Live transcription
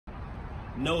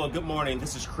Noah, good morning.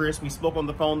 This is Chris. We spoke on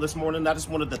the phone this morning. I just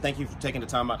wanted to thank you for taking the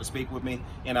time out to speak with me,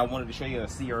 and I wanted to show you a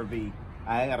CRV.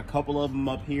 I got a couple of them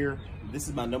up here. This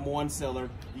is my #1 seller.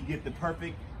 You get the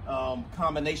perfect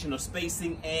combination of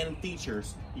spacing and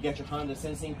features. You got your Honda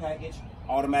sensing package,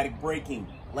 automatic braking,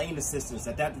 lane assistance,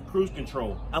 adaptive cruise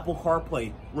control, Apple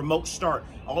CarPlay, remote start.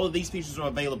 All of these features are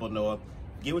available, Noah.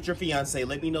 Get with your fiance,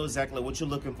 let me know exactly what you're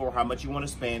looking for, how much you want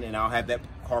to spend, and I'll have that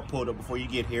car pulled up before you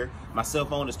get here. My cell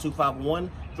phone is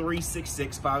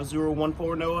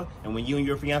 251-366-5014, Noah. And when you and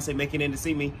your fiance make it in to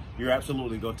see me, you're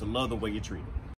absolutely going to love the way you're treated.